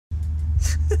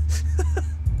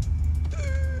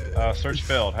Search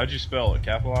failed. How'd you spell it?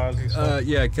 Capitalizing stuff?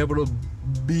 Yeah, capital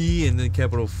B and then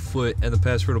capital foot, and the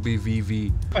password will be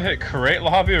VV. If I hit create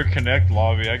lobby or connect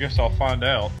lobby, I guess I'll find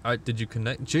out. Alright, did you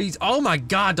connect? Jeez, oh my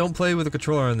god, don't play with the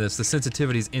controller on this. The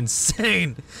sensitivity is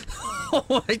insane.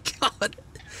 Oh my god.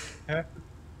 Yeah.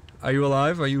 Are you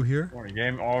alive? Are you here? The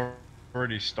game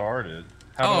already started.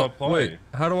 How do I play? Wait,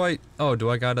 how do I? Oh, do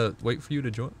I gotta wait for you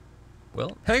to join?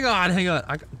 Well, hang on.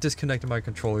 I disconnected my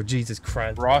controller. Jesus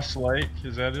Christ. Ross Lake,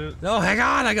 is that it? No, hang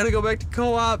on. I gotta go back to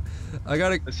co-op. I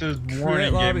gotta. It says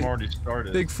warning, game already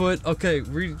started. Bigfoot. Okay,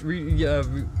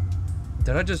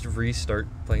 did I just restart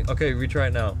playing? Okay, retry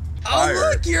it now. Fire. Oh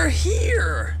look, you're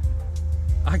here.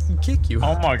 I can kick you.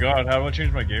 Oh my god, how do I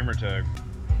change my gamer tag?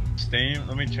 Steam?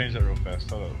 Let me change that real fast.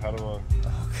 Hold up. How do I?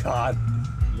 Oh god.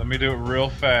 Let me do it real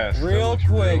fast. Real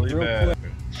quick, really real bad.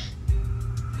 quick.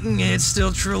 It's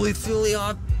still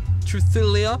Trulia.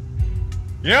 Truthulia.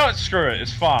 You know what? Screw it.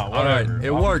 It's fine. Whatever. Alright, it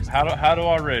worked. How do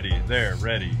I ready? There,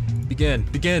 ready. Begin.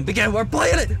 We're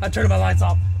playing it. I turned my lights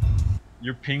off.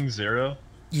 Your ping 0?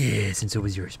 Yes, and so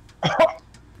was yours.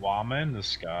 Well, I'm in the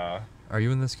sky. Are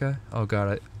you in the sky? Oh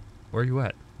god, where are you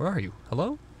at? Where are you?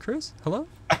 Hello, Chris? Hello?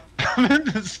 I'm in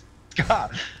the sky.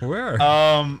 Where?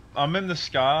 I'm in the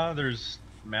sky. There's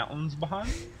mountains behind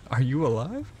me. Are you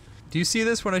alive? Do you see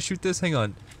this when I shoot this? Hang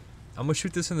on. I'm gonna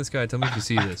shoot this in the sky. Tell me if you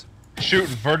see this. Shoot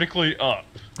vertically up.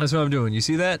 That's what I'm doing. You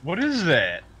see that? What is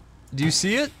that? Do you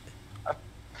see it? I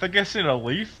think I seen a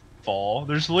leaf fall.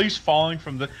 There's leaves falling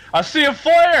from the. I see a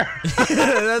flare!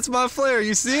 That's my flare.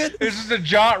 You see it? It's just a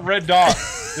giant red dot.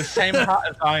 The same height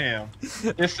as I am.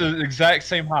 It's the exact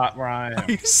same height where I am. Are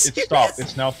you It serious? stopped.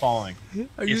 It's now falling.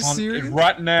 Are you serious?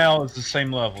 Right now, it's the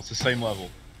same level. It's the same level.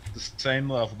 The same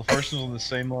level. The first one's on the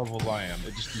same level as I am.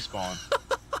 It just despawned.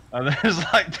 There's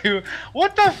like, dude,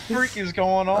 what the freak is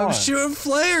going on? I'm shooting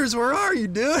flares. Where are you,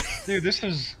 dude? Dude, this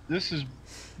is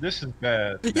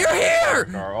bad. You're here!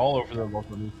 Are all over the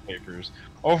local newspapers.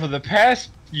 Over the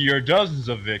past year, dozens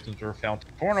of victims were found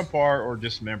torn apart or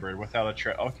dismembered without a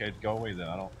trace. Okay, go away then.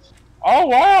 I don't. Oh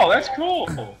wow, that's cool.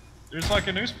 There's like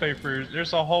a newspaper.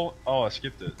 There's a whole. Oh, I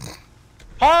skipped it.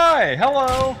 Hi,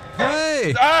 hello.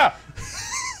 Hey! Ah!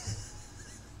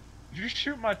 Did you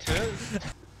shoot my tits?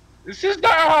 This is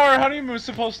not how our honeymoon's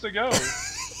supposed to go.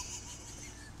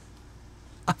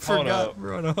 I forgot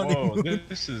we're on a honeymoon. Whoa,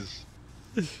 this is.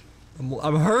 I'm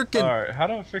herking. Alright, how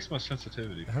do I fix my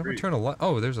sensitivity? How do I turn a light?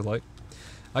 Oh, there's a light.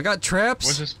 I got traps.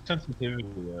 What's this sensitivity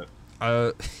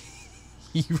at?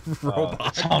 You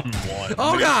robot. It's on 1.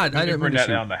 Oh god! I didn't bring mean that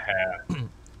to down to half.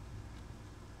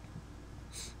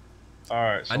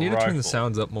 Alright, so I need to turn the rifle.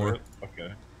 sounds up more.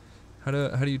 Okay. How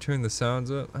do you turn the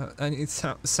sounds up? I need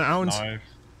sounds. Knife.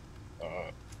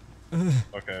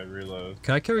 Okay, reload.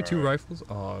 Can I carry 2 Alright. rifles?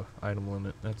 Oh, item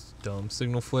limit. That's dumb.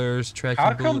 Signal flares, tracking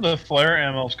How come bullets. the flare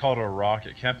ammo is called a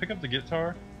rocket? Can I pick up the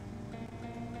guitar?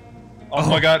 Oh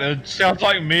my god, it sounds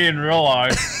like me in real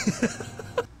life.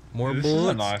 More Dude,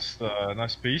 bullets. This is a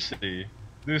nice PC.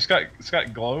 Dude, it's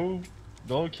got glow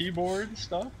keyboard and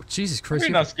stuff. Jesus Christ!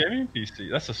 Pretty nice gaming PC.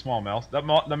 That's a small mouse. The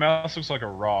mouse looks like a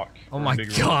rock. Oh my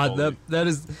god, that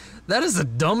is the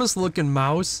dumbest looking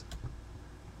mouse.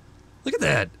 Look at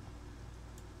that.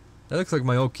 That looks like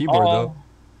my old keyboard though.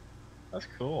 That's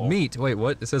cool. Meat. Wait,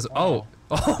 what? It says oh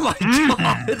my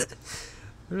god.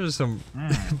 There's some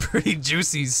pretty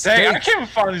juicy steaks. Dang, I can't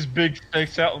find these big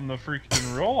steaks out in the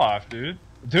freaking real life, dude.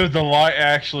 Dude, the light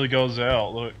actually goes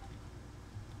out. Look.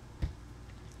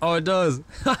 Oh, it does.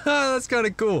 That's kind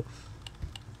of cool.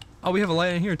 Oh, we have a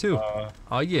light in here too.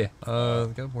 Oh yeah.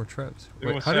 Got more traps.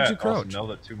 Dude, Wait, how did you crouch? Also,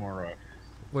 nailed it 2 more rocks.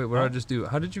 Wait, what did I just do?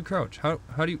 How did you crouch? How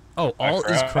do you? Oh,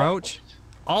 alt is crouch.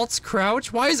 Alt's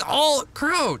crouch. Why is alt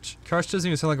crouch? Crouch doesn't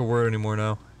even sound like a word anymore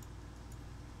now.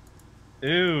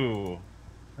 Ew,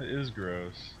 that is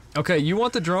gross. Okay, you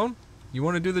want the drone? You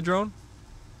want to do the drone?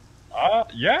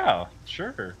 Yeah,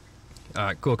 sure.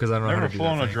 Alright, cool. Because I don't know how to do that.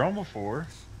 Never flown a drone before.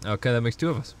 Okay, that makes 2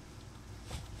 of us.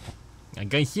 I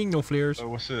got signal flares. Oh,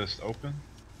 what's this? Open?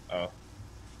 Oh.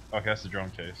 Okay, that's the drone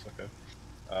case.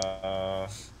 Okay.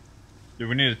 Do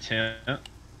we need a tent?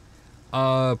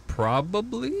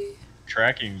 Probably.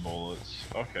 Tracking bullets.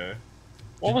 Okay.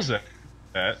 What was that?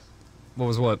 What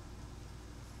was what?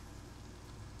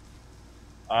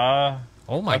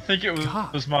 Oh my I think it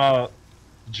was my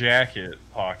jacket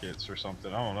pockets or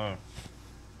something. I don't know.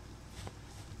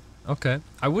 Okay.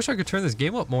 I wish I could turn this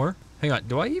game up more. Hang on.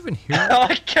 Do I even hear it? I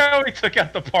like how we took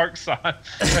out the park sign.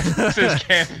 It says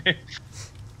camping.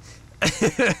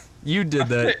 You did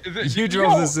that. You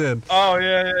drove this in. Oh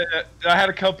yeah. I had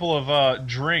a couple of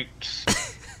drinks.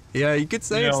 Yeah, you could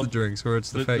say it's the drinks, or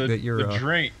it's the fact that you're. The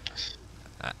drinks.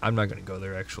 I'm not gonna go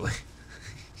there actually.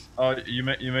 Oh, you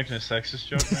making a sexist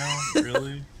joke now?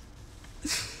 Really?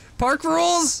 Park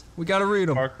rules. We gotta read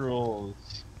them. Park rules.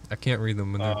 I can't read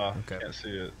them. Okay. Can't see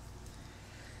it.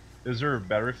 Is there a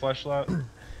battery flashlight?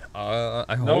 I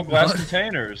hope No glass not.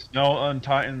 containers. No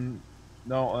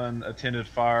unattended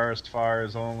fires.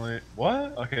 Fires only.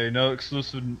 What? Okay. No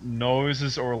exclusive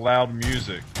noises or loud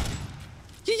music.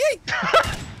 Yay!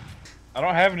 I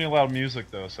don't have any loud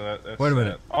music though, so that's Wait a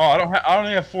minute. Oh, I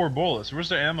only have 4 bullets. Where's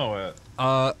the ammo at?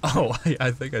 Oh,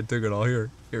 I think I took it all. Here,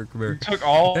 come here. You took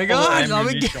all Hang the on, let me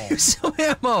ammunition. give you some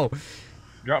ammo.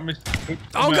 Drop me.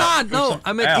 Oh God, no!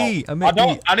 I meant E. I meant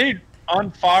E. I need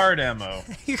unfired ammo.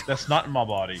 That's not in my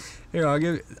body. Here, I'll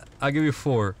give you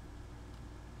 4.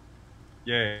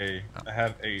 Yay! I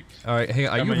have 8. All right, hang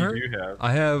on. Are How you many hurt? do you have?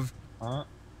 I have. No,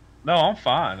 I'm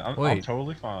fine. I'm Wait.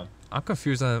 totally fine. I'm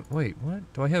confused on. Wait,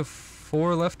 what? Do I have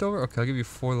 4 left over? Okay, I'll give you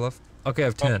 4 left. Okay, I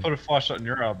have I'll 10. put a flashlight in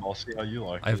your eyeball. See how you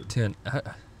like it. I have 10.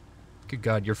 Good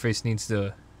God, your face needs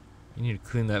to. You need to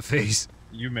clean that face.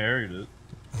 You married it.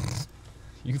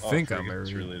 You think I'm It's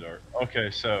married? really dark. Okay,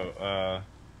 so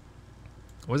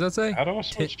What does that say? how do I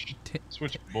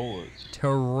switch bullets?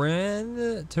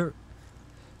 Terrid.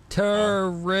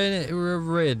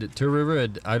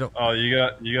 I don't. Oh, you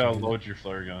gotta load your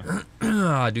flare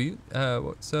gun. Do you?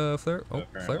 What's flare? Oh,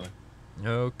 Apparently. flare.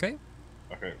 Okay.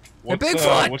 Okay.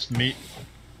 Bigfoot! What's the meat?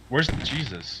 Where's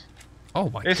Jesus? Oh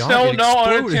my It's God! still it no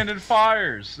exploded. unattended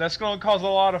fires. That's gonna cause a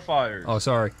lot of fires. Oh,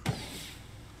 sorry.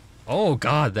 Oh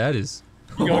God, that is.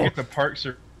 You gotta get the park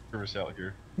service out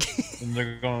here, and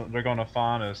they're gonna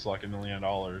fine us like $1 million.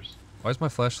 Why is my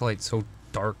flashlight so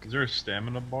dark? Is there a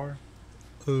stamina bar?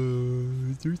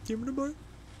 Is there a stamina bar?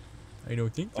 I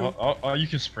don't think so. Oh, you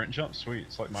can sprint jump. Sweet.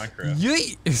 It's like Minecraft.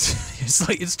 Yay!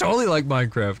 It's totally like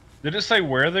Minecraft. Did it say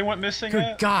where they went missing Good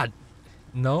at? God.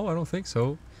 No, I don't think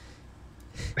so.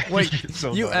 Wait, It's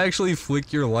so you dark. actually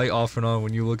flick your light off and on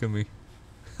when you look at me.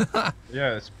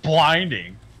 Yeah, it's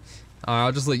blinding.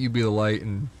 I'll just let you be the light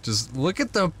and just look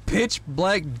at the pitch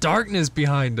black darkness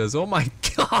behind us. Oh my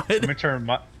God. Let me turn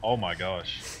my. Oh my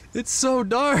gosh. It's so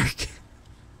dark.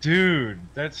 Dude,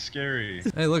 that's scary.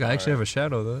 Hey, look, I actually have a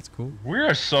shadow though. That's cool. We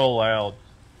are so loud.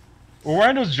 We're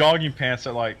wearing those jogging pants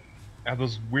that like have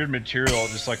those weird material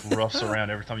that just like roughs around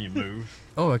every time you move.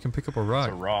 Oh, I can pick up a rock.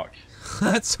 It's a rock.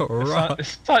 That's a rock.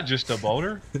 It's not just a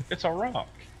boulder. It's a rock.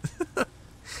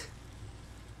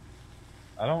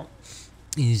 I don't.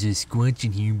 Is a squatch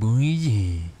in here,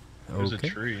 boys? There's Okay.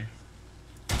 a tree.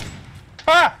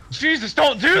 Ah! Jesus,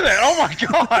 don't do that! Oh my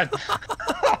God!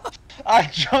 I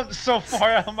jumped so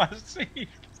far out of my seat.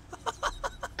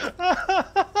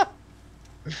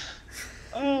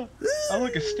 Oh, I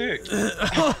look a stick.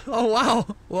 Oh wow,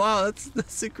 wow,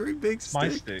 that's a great big stick. My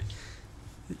stick.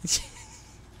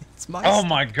 It's my. Oh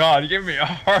my God! You gave me a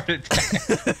heart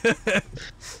attack.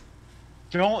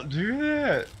 Don't do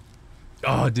that.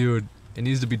 Oh, dude, it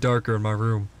needs to be darker in my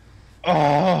room.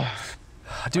 Oh,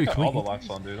 Dude, got can all we? the lights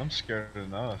on, dude. I'm scared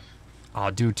enough. Oh,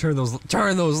 dude, turn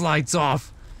those lights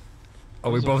off. Oh,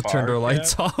 we Was it both turned our fired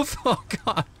lights off. Oh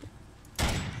God,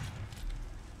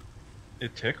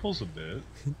 It tickles a bit.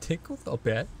 it tickled a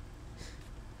bit.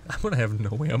 I'm gonna have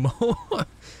no ammo. I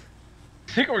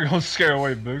think we're gonna scare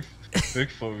away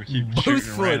Bigfoot. We keep shooting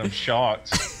Bigfoot. random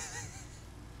shots.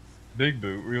 Big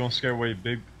Boot. We're gonna scare away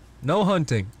Big. No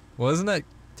hunting. Wasn't that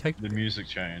The technically? music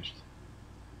changed.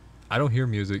 I don't hear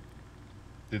music.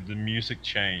 The music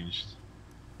changed.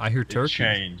 I hear It turkeys.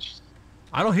 changed.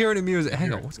 I don't hear any music. Hang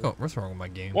Hear on, it. what's wrong with my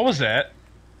game? What was that?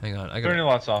 Hang on, I Turn got your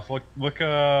lights off. Look.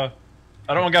 I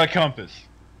don't got a compass.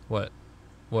 what?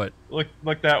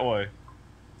 Look that way.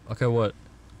 Okay, what?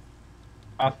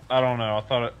 I don't know. I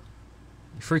thought it.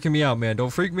 You're freaking me out, man.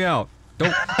 Don't freak me out.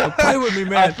 Don't play with me, I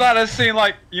man. thought I seen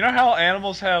like how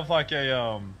animals have like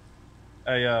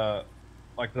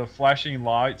like the flashing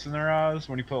lights in their eyes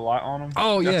when you put a light on them.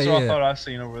 Oh, yeah, That's what yeah. I thought I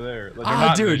seen over there. Like, they're Ah,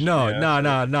 not dude, vision, no, yeah,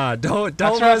 nah. Don't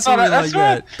That's what I mess with thought. me like That's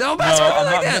that. what- Don't mess No, with me I'm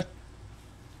like not that.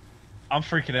 I'm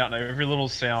freaking out now. Every little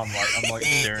sound, like I'm like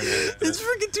staring at it. It's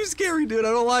freaking too scary, dude. I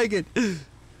don't like it.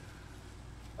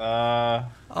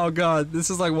 Oh God, this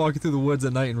is like walking through the woods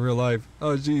at night in real life.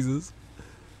 Oh Jesus.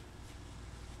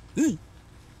 Do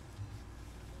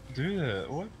that.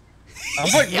 What?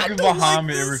 I'm like I looking don't behind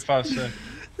like me every this. 5 seconds.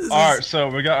 This All right, is- so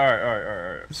we got all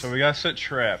right. So we got to set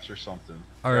traps or something.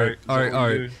 All right, Is that what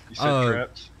we do? You set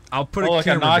traps. I'll put Oh, a like a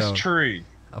camera nice down. tree.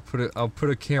 I'll put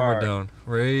a camera Alright. down.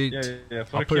 Right. Yeah.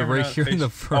 I'll put it right here in the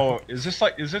front. Oh, is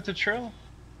it the trail?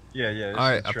 Yeah. All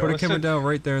right, I put a camera down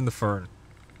right there in the fern.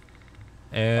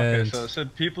 And Okay, so it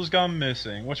said people's gone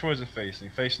missing. Which way is it facing?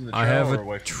 Facing the trail I have or a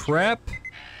away from trap.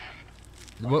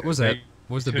 What was that?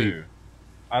 What was the beep? Two.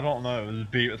 I don't know. It was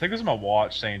I think it was my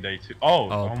watch saying day 2. Oh,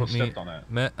 I Oh, almost stepped on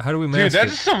that. How do we Dude, mask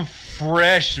that's it? some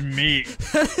fresh meat.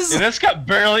 That is, And that's got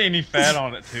barely any fat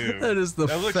on it too. that is the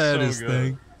That looks fattest so good.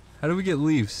 thing. How do we get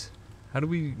leaves? How do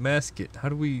we mask it? How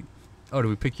do we... Oh, do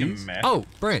we pick You these? mask Oh,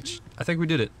 branch. I think we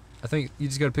did it. I think you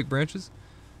just gotta pick branches.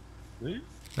 See?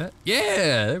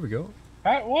 Yeah, there we go.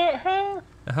 What? Huh?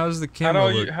 How does the camera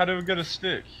look? How do we get a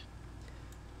stick?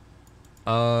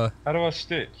 How do I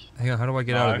stick? hang on, how do I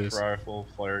get out of this? Rifle,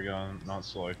 flare gun, not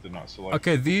selected, not selected.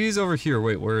 Okay, these over here.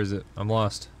 Wait, where is it? I'm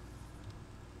lost.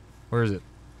 Where is it?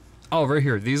 Oh, right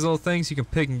here. These little things you can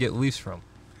pick and get leaves from.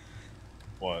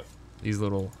 What? These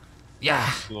little...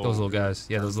 Yeah, those little guys.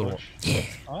 Yeah, those little... Yeah.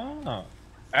 Oh.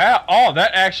 Ow. Oh,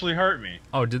 that actually hurt me.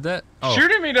 Oh, did that? Oh.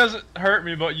 Shooting me doesn't hurt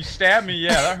me, but you stab me,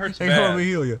 yeah, that hurts Hang bad. on, let me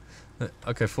heal you.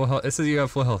 Okay, full health. It says you got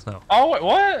full health now. Oh, wait,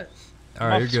 what?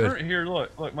 Alright, you're good. Here,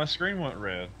 look, my screen went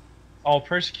red. Oh,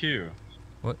 press Q.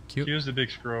 What? Q? Q is the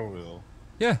big scroll wheel.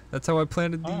 Yeah, that's how I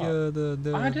planted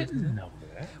the I didn't know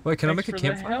that. Wait, can I make a Thanks for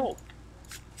the campfire? help.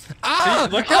 Ah!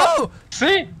 See, look how, Oh!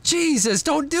 see? Jesus,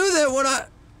 don't do that when I...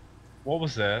 What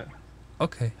was that?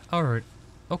 Okay, alright.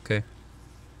 Okay.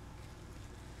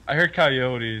 I heard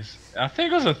coyotes. I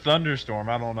think it was a thunderstorm.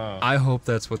 I don't know. I hope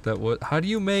that's what that was. How do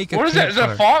you make a What is that? Is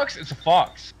that a fox? It's a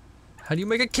fox. How do you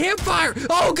make a campfire?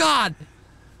 Oh, God!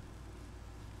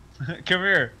 Come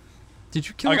here. Did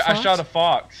you kill a fox? I shot a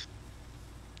fox.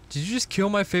 Did you just kill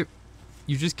my favorite...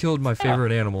 You just killed my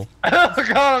favorite animal. Oh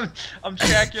God, I'm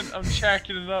checking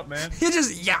it up, man. You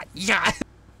just... Yeah.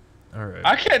 Alright.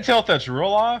 I can't tell if that's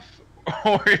real life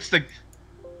or it's the...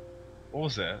 What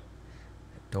was that?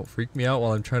 Don't freak me out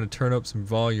while I'm trying to turn up some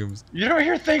volumes. You don't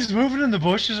hear things moving in the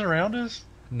bushes around us?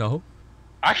 No.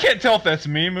 I can't tell if that's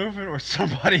me moving or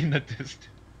somebody in the distance.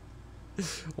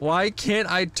 Why can't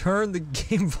I turn the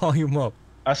game volume up?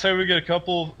 I say we get a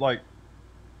couple, like,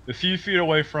 a few feet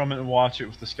away from it and watch it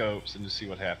with the scopes and just see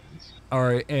what happens.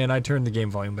 Alright, and I turned the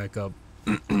game volume back up.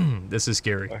 This is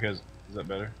scary. Okay, is that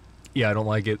better? Yeah, I don't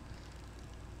like it.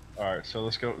 Alright, so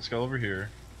let's go over here.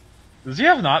 Does he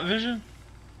have night vision?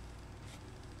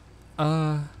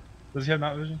 Does he have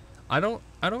night vision? I don't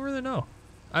really know.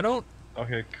 I don't...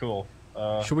 Okay, cool.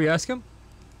 Should we ask him?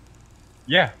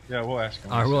 Yeah, we'll ask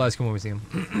him. Alright, we'll ask him when we see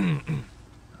him.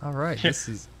 Alright, this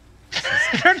is...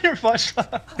 Turn your flashlight.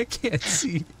 I can't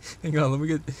see. Hang on, let me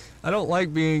get... I don't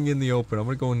like being in the open. I'm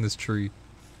gonna go in this tree.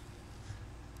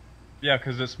 Yeah,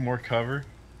 because it's more cover.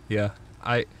 Yeah,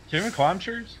 Can we climb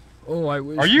trees? Oh, I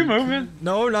wish... Are you moving?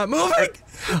 No, not moving!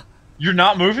 You're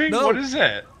not moving? No. What is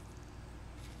that?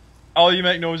 Oh, you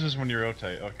make noises when you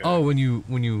rotate. Okay. Oh, when you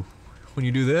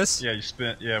do this? Yeah, you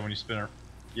spin. Yeah, when you spin.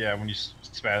 Yeah, when you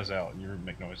spaz out, you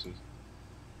make noises.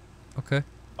 Okay.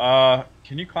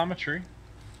 Can you climb a tree?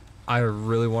 I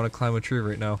really want to climb a tree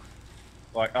right now.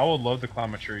 Like, I would love to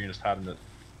climb a tree and just hide in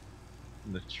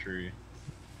the tree.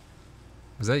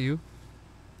 Was that you?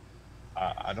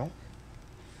 I don't.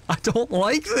 I don't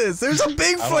like this. There's a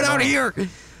Bigfoot out here.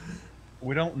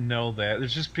 We don't know that.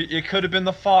 There's just it could have been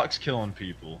the fox killing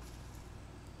people.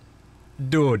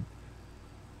 Dude,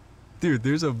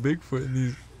 there's a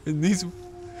Bigfoot in these.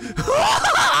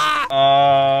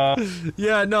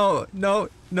 Yeah, no.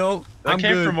 That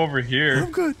came good. from over here.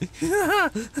 I'm good.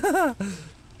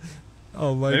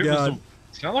 Oh my Maybe God.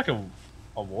 It sounded like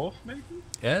a wolf, maybe.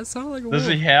 Yeah, it sounded like a wolf. Does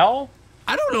he howl?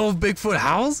 I don't know if Bigfoot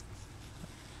howls.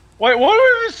 Wait, what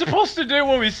are we supposed to do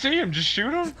when we see him? Just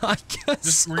shoot him? I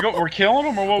guess. We're killing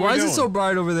him, or what? Why we is doing? it so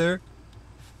bright over there?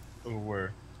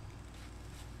 Where?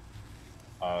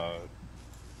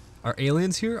 Are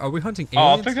aliens here? Are we hunting Oh,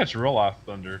 aliens? I think that's real life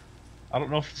thunder. I don't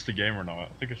know if it's the game or not. I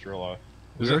think it's real life.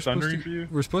 Is it thundering for you?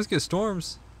 We're supposed to get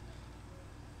storms.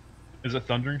 Is it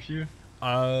thundering for you?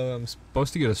 I'm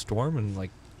supposed to get a storm in like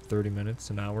 30 minutes,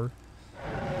 an hour.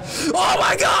 Oh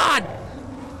my God!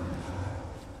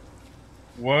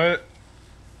 What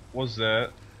was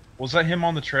that? Was that him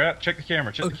on the trap? Check the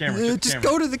camera. Check the camera. Check the Just camera.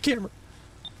 go to the camera.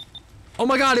 Oh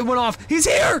my God! It went off. He's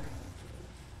here.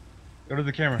 Go to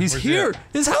the camera. He's Where's he here. at?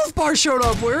 His health bar showed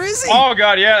up. Where is he? Oh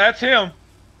God, yeah, that's him.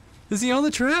 Is he on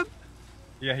the trap?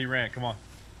 Yeah, he ran. Come on.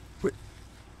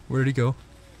 Where'd he go?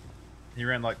 He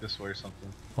ran like this way or something.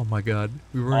 Oh my God!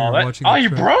 We were Oh, watching. oh, the you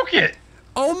trap. broke it.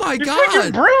 Oh my You God!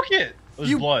 freaking broke it. There's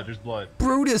You- blood. There's blood.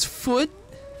 Brutus foot.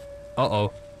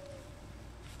 Uh-oh.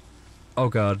 Oh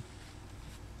God.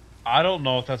 I don't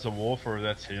know if that's a wolf or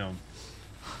that's him.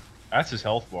 That's his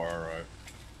health bar, alright.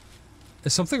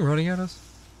 Is something running at us?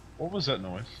 What was that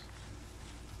noise?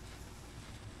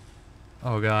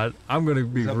 Oh God. I'm gonna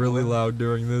be that really blood? loud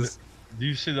during this. Do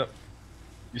you see that?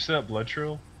 You see that blood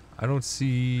trail? I don't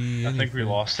see anything. I think we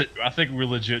lost it. I think we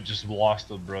legit just lost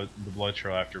the blood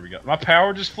trail after we got. My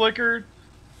power just flickered.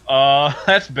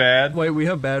 That's bad. Wait, we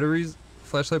have batteries?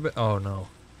 Flashlight oh no.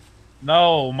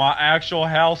 No, my actual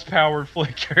house powered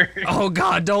flickered. Oh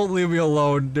god, don't leave me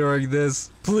alone during this.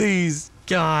 Please,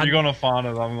 God. You're gonna find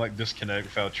it. I'm like disconnect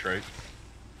without trait.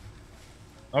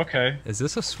 Okay. Is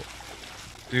this a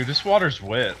Dude, this water's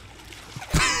wet.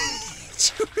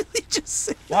 Did you really just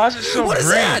say that? Why is it so what green?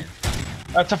 Is that?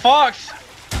 That's a fox.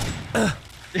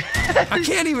 I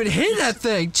can't even hit that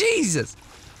thing. Jesus.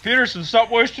 Peterson,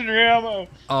 stop wasting your ammo.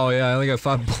 Oh yeah, I only got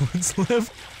 5 bullets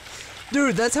left.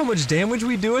 Dude, that's how much damage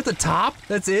we do at the top?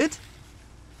 That's it?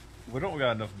 We don't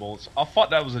got enough bullets. I thought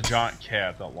that was a giant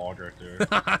cat, that log right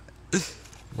there.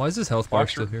 Why is this health bar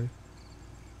still here?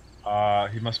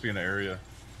 He must be in the area.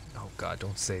 Oh god,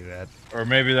 don't say that. Or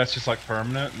maybe that's just like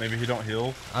permanent. Maybe he don't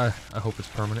heal. I hope it's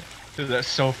permanent. Dude, that's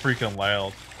so freaking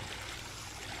loud.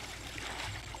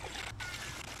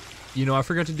 You know, I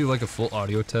forgot to do like a full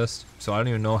audio test, so I don't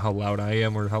even know how loud I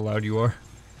am or how loud you are.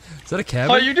 Is that a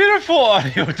cabin? Oh, you did a full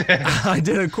audio test. I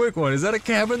did a quick one. Is that a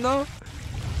cabin though?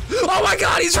 Oh my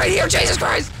god, he's right here! Jesus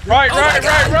Christ! Right. No!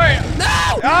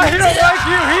 Ah, he don't like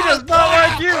you! He does not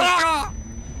like you!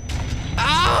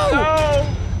 Ow! No!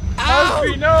 Ow!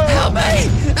 Mosby, no! Help me!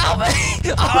 Help me!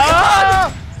 Oh my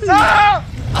Ah! god!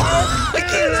 Oh, I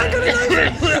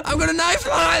can't! I'm gonna knife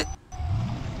it!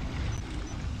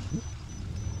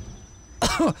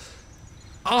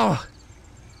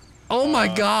 Oh my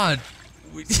god!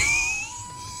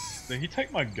 Did he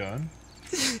take my gun?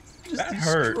 Just That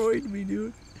hurt. destroyed me,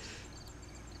 dude.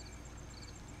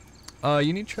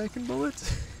 You need tracking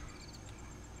bullets?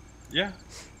 Yeah.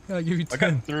 Yeah, I'll give you 10.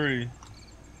 I got 3.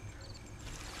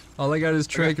 All I got is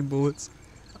tracking bullets.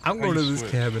 I'm How going to you this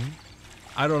switch? cabin.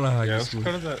 I don't know how you Yeah, let's switch.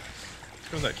 go to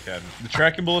that cabin. The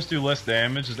tracking bullets do less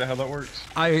damage. Is that how that works?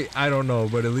 I don't know,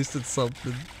 but at least it's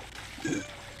something.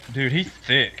 Dude, he's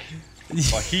thick.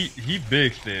 Like he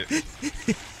big thick.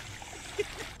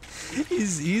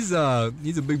 he's a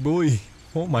big boy.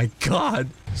 Oh my god.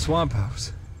 Swamp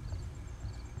house.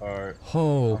 Alright.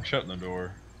 Oh. I'm shutting the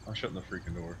door. I'm shutting the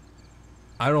freaking door.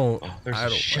 I don't. There's I a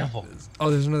don't shovel. Like this. Oh,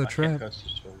 there's another I can't trap. touch the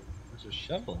shovel. There's a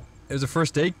shovel. There's a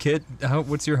first aid kit.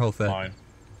 What's your health at? Mine.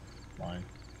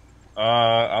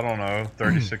 I don't know.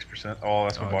 36%. Oh,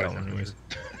 that's my I body got one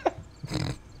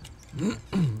temperature.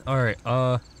 Alright,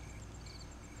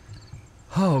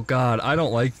 oh god, I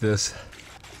don't like this.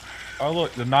 Oh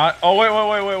look, the knot. Oh wait.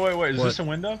 Is What? this a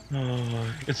window? No.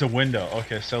 It's a window.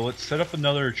 Okay, so let's set up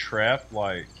another trap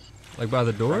like Like by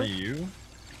the in door? front of you.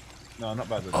 No, not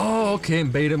by the door. Oh, okay,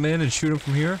 and bait him in and shoot him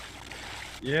from here?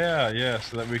 Yeah,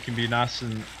 so that we can be nice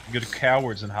and good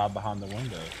cowards and hide behind the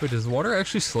window. Wait, does water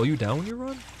actually slow you down when you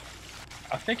run?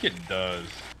 I think it does.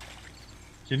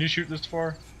 Can you shoot this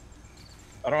far?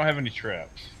 I don't have any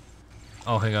traps.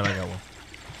 Oh, hang on, I got one.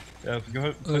 Yeah, go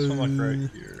ahead, place one like right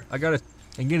here. I got it.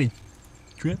 I'm getting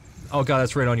trip. Oh god,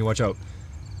 that's right on you. Watch out.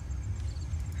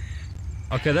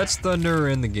 Okay, that's thunder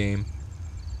in the game.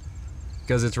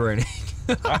 Because it's raining.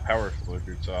 My power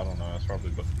flickered, so I don't know. That's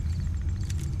probably.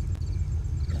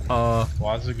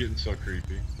 Why is it getting so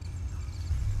creepy?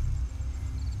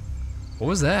 What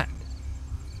was that?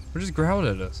 What just growled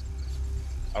at us?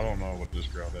 I don't know what this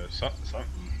growled is. Something.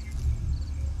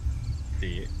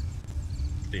 Thick.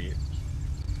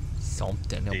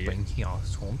 Something up in here.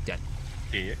 Something.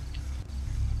 Thick.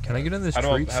 Can I get in this How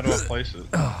tree? do I place it?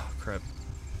 Oh crap.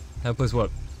 How to place what?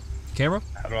 Camera?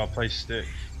 How do I place stick?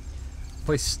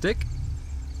 Place stick?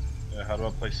 Yeah, how do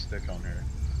I place stick on here?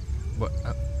 What?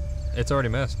 It's already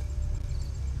messed.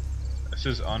 It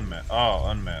says unmet. Oh,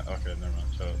 unmet. Okay, never mind.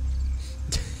 Shut up.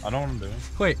 I know what I'm doing.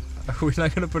 Wait, are we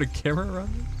not gonna put a camera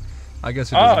around it? I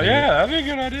guess it Oh doesn't need yeah, it. that'd be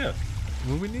a good idea.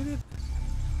 Will we need it?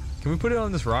 Can we put it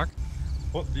on this rock?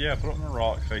 Well, yeah, put it on the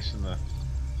rock facing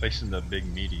the big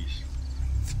meaties.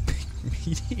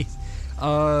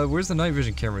 Meaties. Where's the night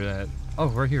vision camera at? Oh,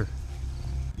 right here.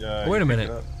 Yeah. Wait a you pick minute.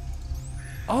 it up.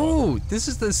 Oh, this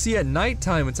is the see at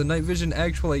nighttime. It's a night vision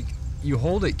actual like you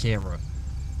hold it camera.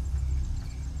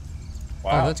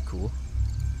 Wow. Oh, that's cool.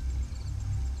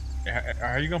 How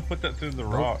are you gonna put that through the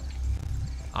rock?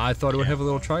 I thought it would have a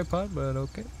little tripod, but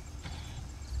okay.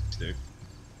 Stick.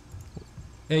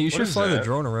 Yeah, you should is fly the that?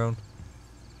 drone around.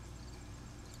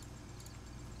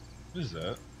 What is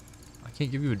that? I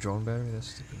can't give you a drone battery. That's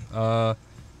stupid.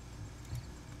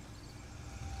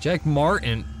 Jack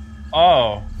Martin.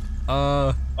 Oh.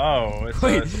 Uh. Oh, it's,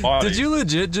 Wait, it's a body. did you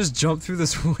legit just jump through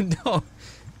this window?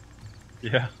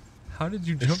 Yeah. How did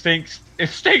you It jump? stinks. It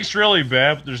stinks really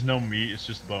bad, but there's no meat. It's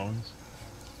just bones.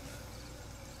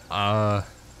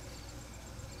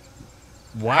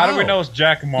 Wow. How do we know it's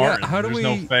Jack Martin? Yeah, how do There's we...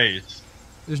 no face.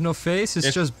 There's no face.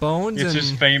 It's just bones. It's and...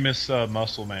 his famous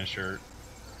Muscle Man shirt.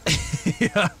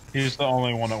 Yeah. He's the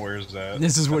only one that wears that.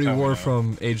 This is what he wore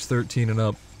from age 13 and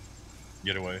up.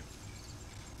 Getaway.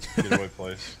 Getaway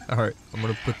place. Alright, I'm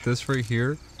gonna put this right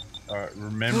here. Alright,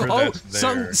 remember that's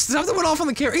there. Something went off on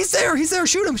the camera. He's there! He's there!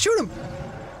 Shoot him! Shoot him!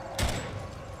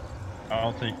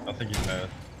 I think he's mad.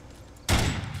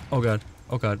 Oh god.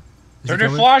 Oh god. Turn your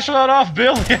flashlight off,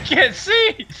 Billy! I can't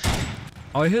see!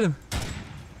 Oh, I hit him.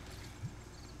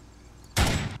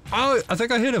 Oh, I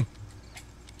think I hit him.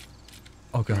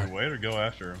 Oh god. Wait or go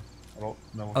after him. I don't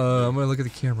know. I'm gonna look at the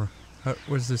camera.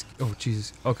 What is this? Oh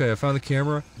Jesus. Okay, I found the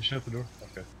camera. You shut the door?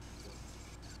 Okay.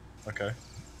 Okay.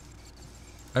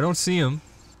 I don't see him.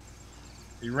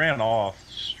 He ran off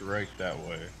straight that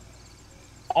way.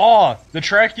 Oh! The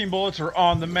tracking bullets are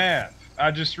on the map!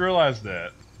 I just realized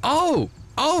that. Oh!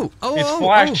 Oh! Oh! It's oh,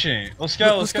 flashing! Let's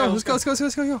go, Let's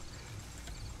go.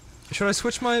 Should I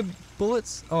switch my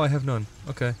bullets? Oh, I have none.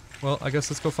 Okay. Well, I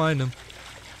guess let's go find him.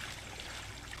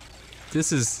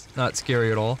 This is not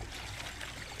scary at all.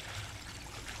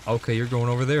 Okay, you're going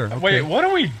over there. Okay. Wait, what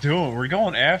are we doing? We're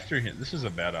going after him. This is a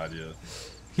bad idea.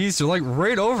 He's like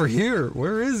right over here.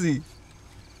 Where is he?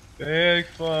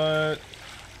 Bigfoot.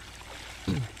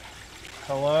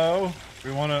 Hello?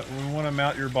 We wanna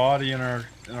mount your body in our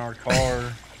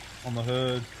car on the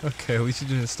hood. Okay, we should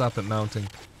just stop at mounting.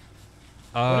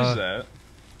 What is that?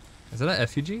 Is that an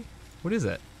effigy? What is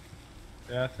that?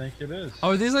 Yeah, I think it is.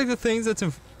 Oh, are these like the things that's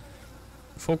in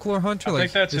Folklore Hunter? I like,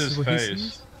 think that's this his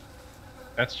face.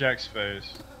 That's Jack's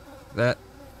face. That's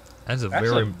a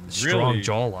very strong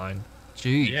jawline.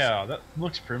 Jeez. Yeah, that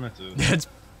looks primitive. That's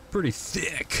pretty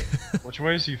thick. Which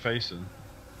way is he facing?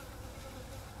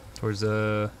 Towards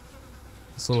this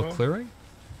little clearing?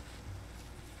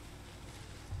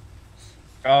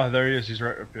 Oh, there he is. He's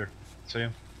right up here. See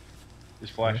him? He's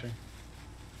flashing.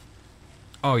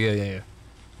 Oh, yeah.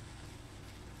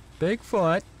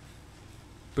 Bigfoot.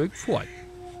 Bigfoot.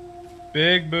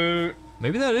 Big boot.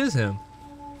 Maybe that is him.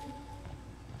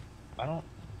 I don't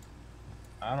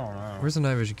know. Where's the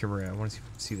night vision camera at? I want to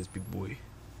see this big boy.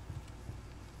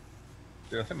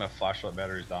 Dude, I think my flashlight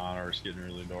battery's dying or it's getting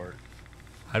really dark.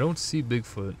 I don't see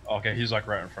Bigfoot. Okay, he's like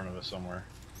right in front of us somewhere.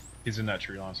 He's in that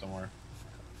tree line somewhere.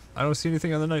 I don't see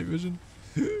anything on the night vision.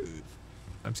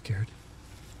 I'm scared.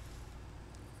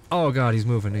 Oh god, he's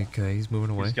moving. Okay, he's moving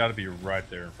away. He's got to be right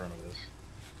there in front of us.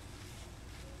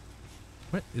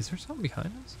 What? Is there something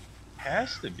behind us?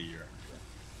 Has to be right.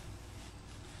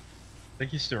 I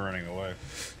think he's still running away.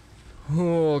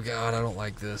 Oh god, I don't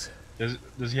like this.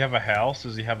 Does he have a house?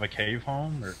 Does he have a cave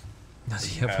home? Or does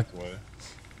he have pathway?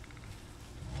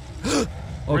 Oh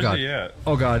Where's god. he at?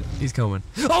 Oh god, he's coming.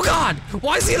 Oh god!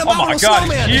 Why is he in a Oh my god,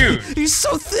 snowman? he's huge! He's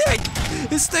so thick!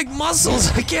 His thick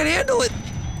muscles, I can't handle it!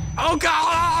 Oh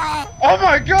god! Oh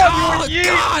my god! Oh you were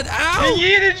god! Ow! He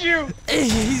yeeted you!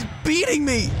 He's beating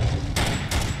me!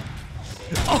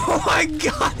 Oh my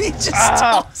god, he just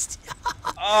tossed you!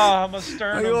 I'm a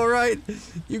sternum. Are you alright?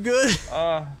 You good?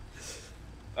 Oh,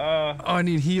 I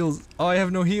need heals. Oh, I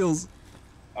have no heals.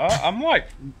 I'm like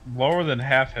lower than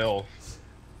half health.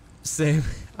 Same.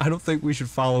 I don't think we should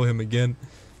follow him again.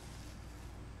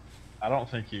 I don't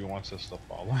think he wants us to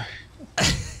follow.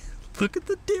 Look at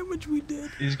the damage we did.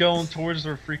 He's going towards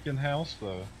their freaking house,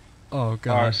 though. Oh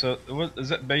god. Alright, so is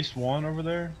that base 1 over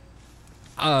there?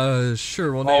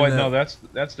 Sure. We'll Oh name wait, that. no,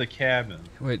 that's the cabin.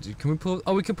 Wait, can we pull?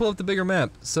 Oh, we can pull up the bigger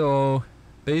map. So,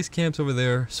 base camp's over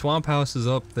there. Swamp house is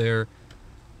up there.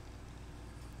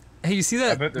 Hey, you see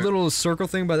that little circle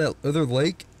thing by that other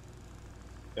lake?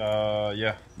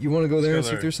 Yeah. You want to go there and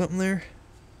see if there's something there?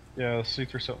 Yeah, let's see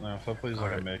if there's something else. Hopefully there's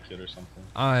like a med kit or something.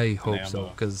 I hope so,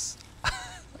 because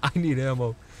I need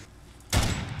ammo.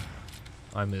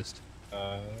 I missed.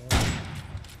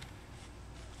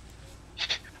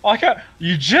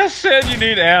 You just said you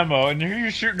need ammo, and here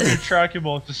you're shooting your tracking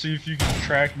bullet to see if you can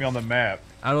track me on the map.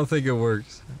 I don't think it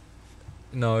works.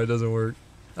 No, it doesn't work.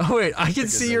 Oh wait, I can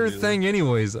see your thing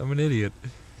anyways. I'm an idiot.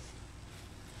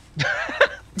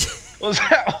 Was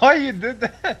that why you did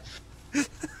that?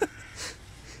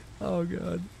 Oh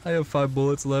god. I have 5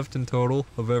 bullets left in total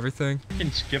of everything. You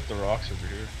can skip the rocks over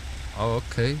here. Oh,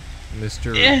 okay.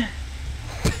 Mr.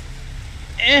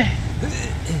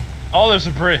 Oh, there's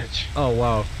a bridge. Oh,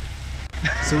 wow.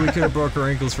 So we could have broke our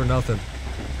ankles for nothing.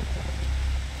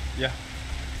 Yeah.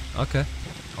 Okay.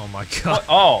 Oh my god. What?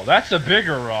 Oh, that's a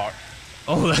bigger rock.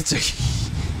 Oh, that's a...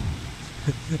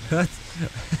 that's...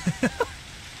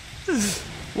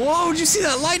 Whoa, did you see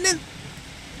that lightning?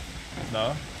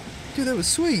 No. Dude, that was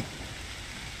sweet.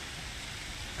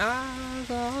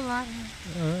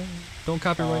 Don't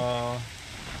copyright.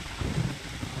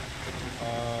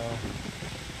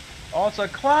 Oh, it's a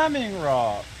climbing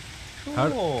rock.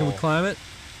 Cool. Can we climb it?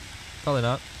 Probably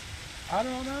not. I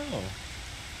don't know.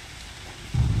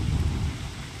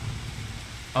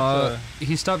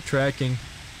 He stopped tracking.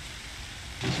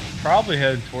 Probably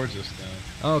heading towards us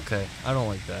now. Okay, I don't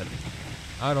like that.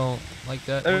 I don't like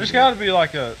that. There's got to be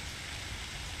like a.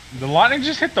 The lightning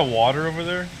just hit the water over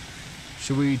there.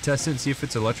 Should we test it and see if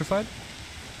it's electrified?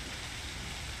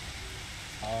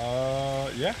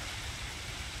 Yeah.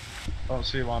 I don't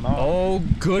see why not. Oh,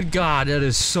 good God, that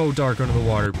is so dark under the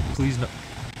water. Please no.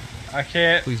 I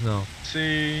can't. Please no.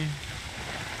 See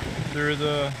through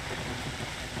the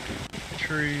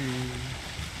trees.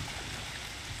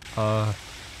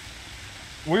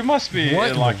 We must be What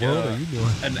in in like the world are you doing?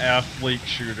 an athlete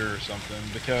shooter or something,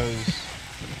 because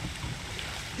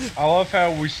I love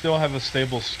how we still have a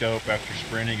stable scope after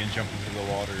sprinting and jumping through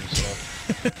the water and stuff.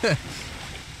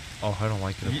 Oh, I don't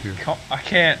like it up here.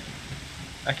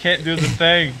 I can't do the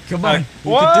thing. Come on, like,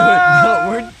 we can do it.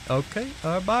 No, we're okay.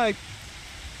 Bye.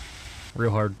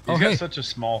 Real hard. He's oh, got hey. such a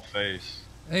small face.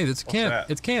 Hey, that's a camp. That?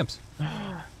 It's camps.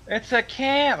 It's a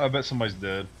camp. I bet somebody's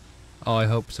dead. Oh, I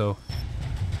hope so.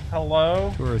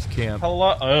 Hello? Tourist camp. Hello?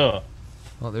 Ugh.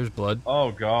 Oh, there's blood.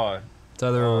 Oh, God. It's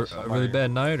either a somebody- really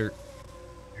bad night or...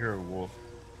 You're a wolf.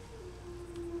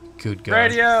 Good God.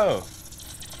 Radio!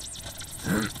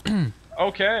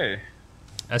 Okay.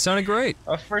 That sounded great.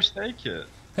 A first aid kit.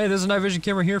 Hey, there's a night vision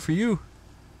camera here for you.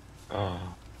 Oh.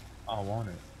 I want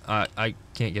it. I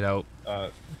can't get out.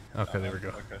 Okay, there we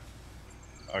go.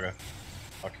 Okay.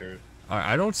 I'll carry it.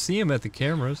 I don't see him at the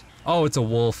cameras. Oh, it's a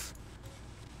wolf.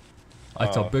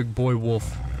 It's a big boy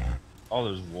wolf. Oh,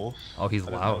 there's wolves. Oh, he's I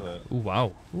didn't loud. know that. Ooh,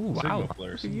 wow. Ooh, Signal wow.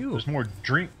 flares. Look at you. There's more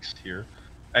drinks here.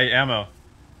 Hey, ammo.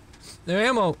 There,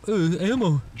 ammo.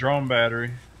 Ammo. Drone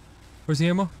battery. Where's the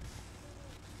ammo?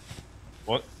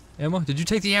 What? Ammo? Did you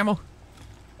take the ammo?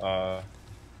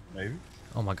 Maybe.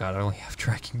 Oh my God, I only have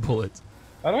tracking bullets.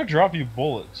 How do I drop you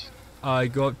bullets?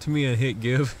 Go up to me and hit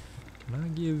give. Can I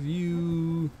give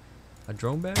you a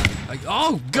drone battery?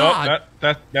 Oh God!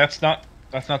 No, that's not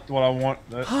what I want.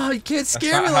 Oh, you can't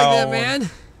scare not me like how that, I man.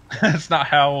 That's not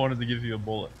how I wanted to give you a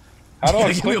bullet. How do I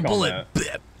Give me click a on bullet.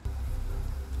 that?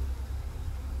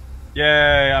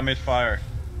 Yay! I made fire.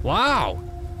 Wow!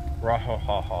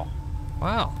 Rahahaha.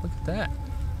 Wow! Look at that.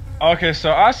 Okay,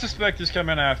 so I suspect he's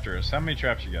coming after us. How many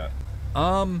traps you got?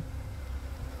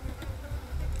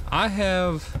 I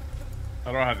have.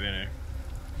 I don't have any.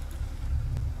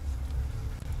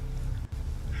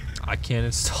 I can't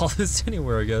install this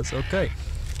anywhere, I guess. Okay.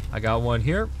 I got one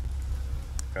here.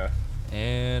 Okay.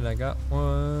 And I got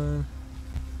one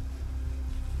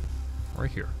right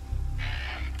here.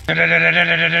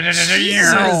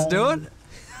 Jesus, dude.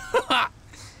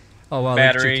 Oh wow,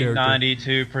 Battery look at your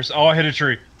character. 92%. Oh, I hit a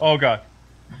tree. Oh god.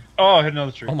 Oh, I hit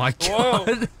another tree. Oh my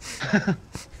God.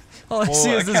 All I Whoa,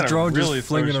 see is that this kinda drone really just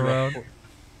flinging throws you around. off.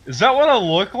 Is that what I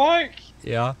look like?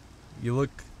 Yeah. You look.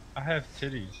 I have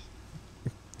titties.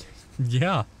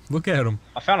 Yeah. Look at him.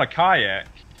 I found a kayak.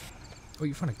 Oh,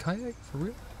 you found a kayak? For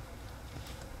real?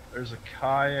 There's a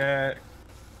kayak.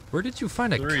 Where did you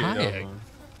find a 3 of kayak? them.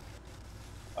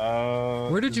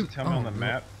 Where did does you? it tell me on the no.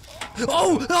 map?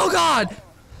 Oh! Oh God!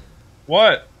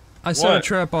 What? I set a What?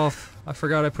 trap off. I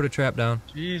forgot I put a trap down.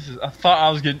 Jesus, I thought I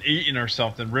was getting eaten or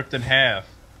something, ripped in half.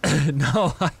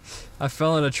 No, I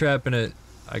fell in a trap and it,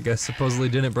 I guess, supposedly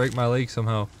didn't break my leg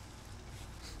somehow.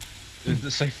 Did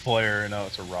it say flare? No,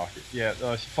 it's a rocket. Yeah, if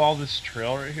you follow this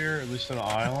trail right here, at least on an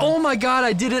island. Oh my God!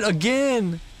 I did it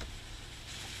again.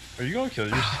 Are you gonna kill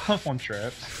yourself on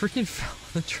traps? I freaking fell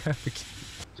in the trap again.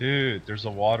 Dude, there's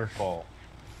a waterfall.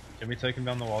 Can we take him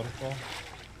down the waterfall?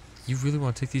 You really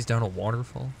want to take these down a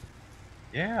waterfall?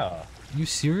 Yeah. You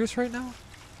serious right now?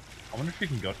 I wonder if we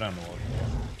can go down the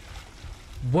waterfall.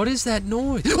 What is that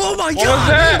noise? Oh my What was God!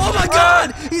 that? Oh my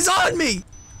God! He's on me!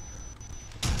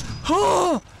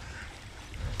 Oh!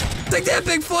 Take that,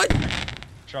 Bigfoot!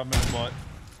 Chop him in the butt.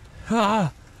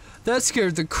 Ah! That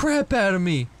scared the crap out of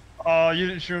me. Oh, you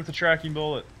didn't shoot him with the tracking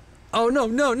bullet. Oh no,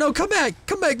 no, no, come back!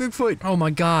 Come back, Bigfoot! Oh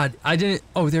my God, I didn't.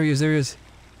 Oh, there he is, there he is.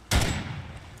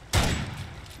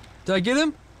 Did I get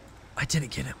him? I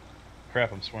didn't get him.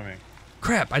 Crap, I'm swimming.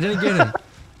 Crap, I didn't get him.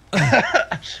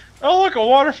 Oh, look, a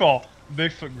waterfall.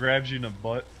 Bigfoot grabs you in the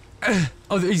butt.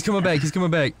 Oh, he's coming back, he's coming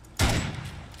back.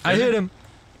 I hit him.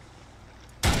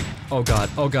 Oh God,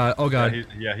 oh God, oh God.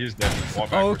 Yeah, he's dead. Walk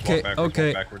backwards, Okay, walk backwards, okay,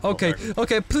 walk backwards, walk okay, backwards.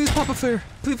 okay, please pop a flare.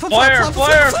 Please pop Flare,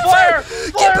 flare, flare!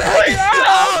 Get back! Please.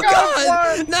 Oh God,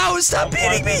 God! No, stop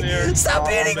beating flying in the me! air. Stop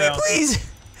Calm beating me, down. please!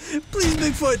 Please,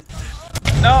 Bigfoot!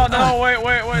 No,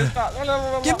 wait,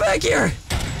 stop. Get back here!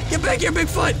 Get back here,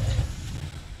 Bigfoot!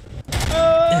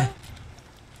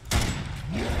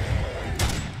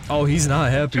 Oh, he's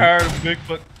not happy. Tired of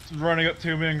Bigfoot running up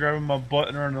to me and grabbing my butt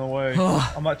and running away.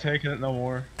 I'm not taking it no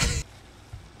more.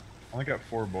 I only got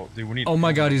 4 bolts. Dude, we need. Oh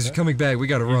my God, he's coming back. We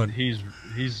gotta run. He's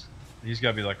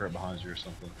gotta be like right behind you or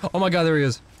something. Oh my God, there he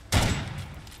is.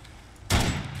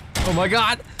 Oh my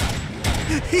God,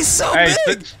 he's so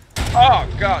big. Oh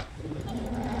God.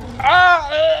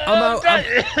 I'm out.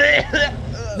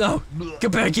 No,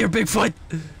 get back here, Bigfoot.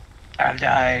 I'm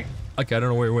dying. Okay, I don't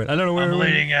know where he went. I don't know where he went.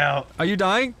 I'm bleeding out. Are you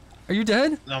dying? Are you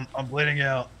dead? I'm bleeding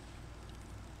out.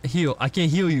 Heal. I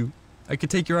can't heal you. I can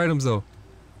take your items though.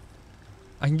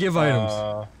 I can give items.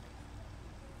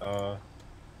 I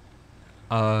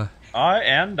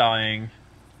am dying.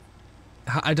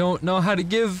 I don't know how to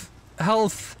give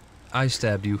health. I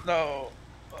stabbed you. No.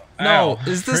 No, Ow.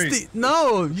 is this the—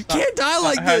 No, you can't die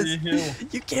like how this. you heal.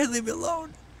 You can't leave me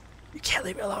alone. You can't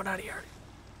leave me alone out here.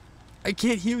 I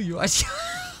can't heal you. What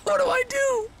do I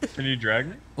do? Can you drag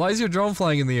me? Why is your drone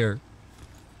flying in the air?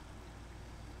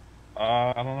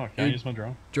 I don't know. Can I use my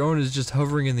drone? Drone is just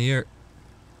hovering in the air.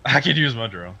 I could use my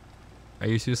drone. Are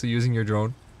you seriously using your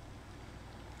drone?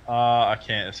 I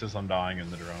can't. It says I'm dying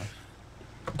in the drone.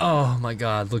 Oh my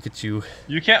God, look at you.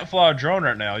 You can't fly a drone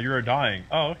right now. You are dying.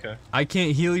 Oh, okay. I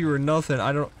can't heal you or nothing.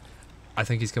 I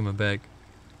think he's coming back.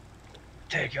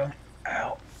 Take him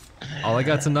out. All I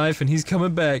got's a knife and he's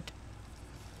coming back.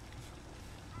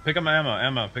 Pick up my ammo.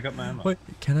 Ammo. Pick up my ammo. Wait,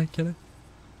 can I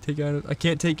take items? I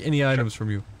can't take any items from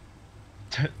you.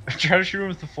 Try to shoot him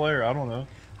with the flare. I don't know.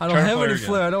 I don't have any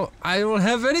flare. I don't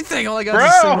have anything. All I got Bro!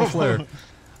 is a signal flare.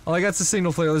 All I got's a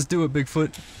signal flare. Let's do it,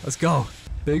 Bigfoot. Let's go.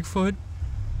 Bigfoot.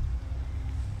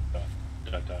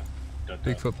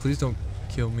 Bigfoot, please don't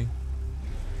kill me.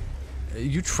 Are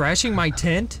you trashing my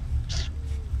tent?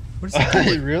 What is he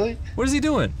doing? Really? What is he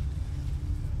doing?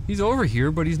 He's over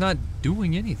here, but he's not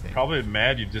doing anything. Probably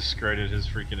mad you discarded his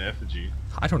freaking effigy.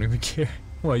 I don't even care.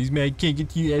 Why, he's mad can't get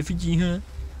to your effigy, huh?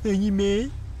 Are you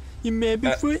mad? You mad,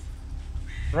 Bigfoot?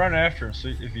 Run after him,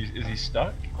 see if is he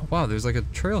stuck? Oh, wow, there's like a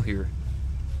trail here.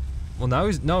 Well, now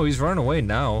he's running away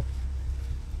now.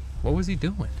 What was he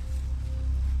doing?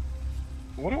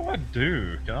 What do I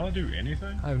do? Can I do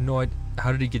anything? I have no idea.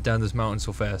 How did he get down this mountain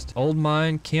so fast? Old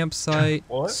mine, campsite,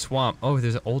 What? swamp. Oh,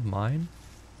 there's an old mine?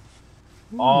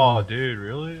 Oh, dude,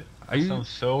 really? Are That you- sounds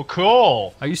so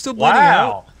cool. Are you still bleeding out?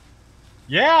 Wow.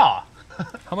 Yeah.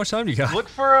 How much time do you got? Look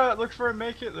for a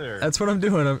make it there. That's what I'm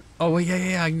doing. Oh, wait,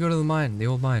 yeah, I can go to the mine. The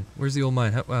old mine. Where's the old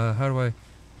mine? How do I...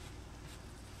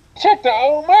 Check the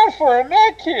old mine for a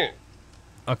med kit.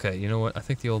 Okay, you know what? I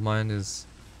think the old mine is...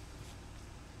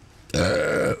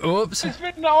 Oops. It's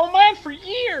been the old mine for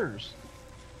years.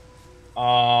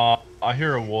 I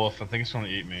hear a wolf. I think it's gonna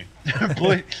eat me.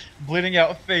 Bleeding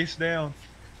out face down.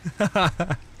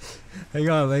 Hang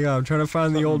on. I'm trying to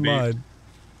find the old mine.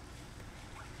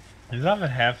 He's not even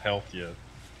half health yet.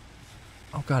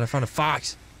 Oh god, I found a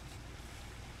fox.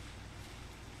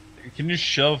 Can you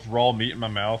shove raw meat in my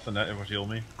mouth and that would heal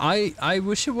me? I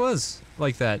wish it was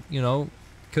like that, you know,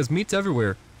 because meat's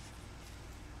everywhere.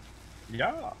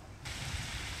 Yeah.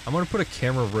 I'm gonna put a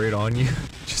camera right on you,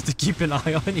 just to keep an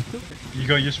eye on you. You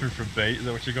gonna use me for bait? Is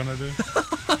that what you're gonna do?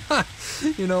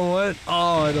 You know what?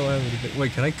 Oh, I don't have anything.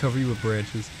 Wait, can I cover you with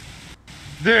branches?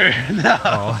 Dude, no.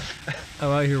 Oh, I'm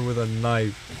out here with a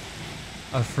knife.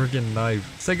 A freaking knife.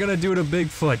 What's that gonna do to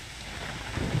Bigfoot?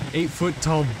 8-foot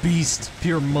tall beast,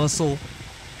 pure muscle.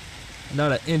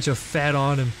 Not an inch of fat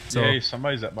on him. So. Yay,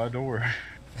 somebody's at my door.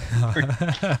 Hold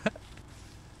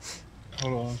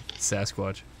on.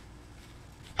 Sasquatch.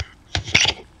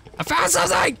 I found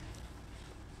something!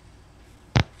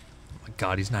 Oh my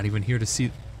god, he's not even here to see.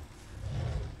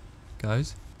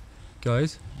 Guys? Okay.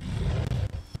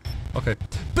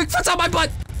 Bigfoot's on my butt!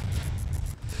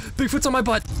 Bigfoot's on my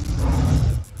butt!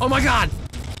 Oh my god!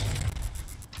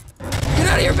 Get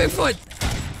out of here, Bigfoot!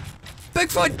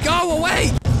 Bigfoot, go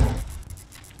away!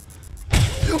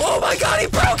 Oh my god, he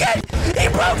broke it! He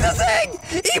broke the thing!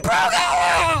 He broke it!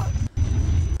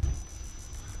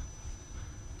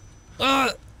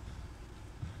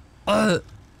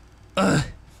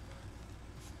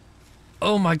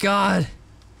 Oh my god.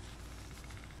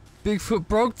 Bigfoot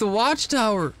broke the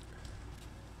watchtower.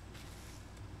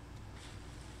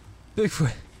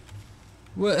 Bigfoot.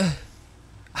 What?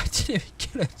 I didn't even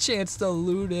get a chance to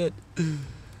loot it.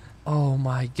 Oh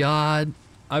my god.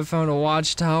 I found a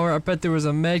watchtower. I bet there was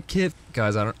a med kit.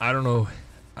 Guys, I don't know.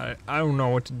 I don't know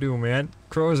what to do, man.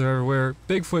 Crows are everywhere.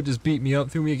 Bigfoot just beat me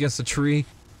up, threw me against a tree.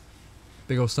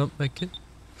 Big ol' stump med kit.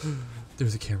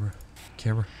 There's a camera.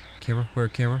 Where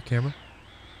camera?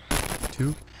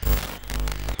 2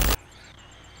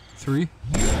 3.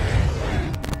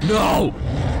 No!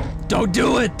 Don't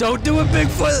do it! Don't do it,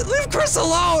 Bigfoot! Leave Chris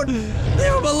alone!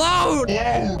 Leave him alone!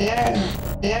 Yeah.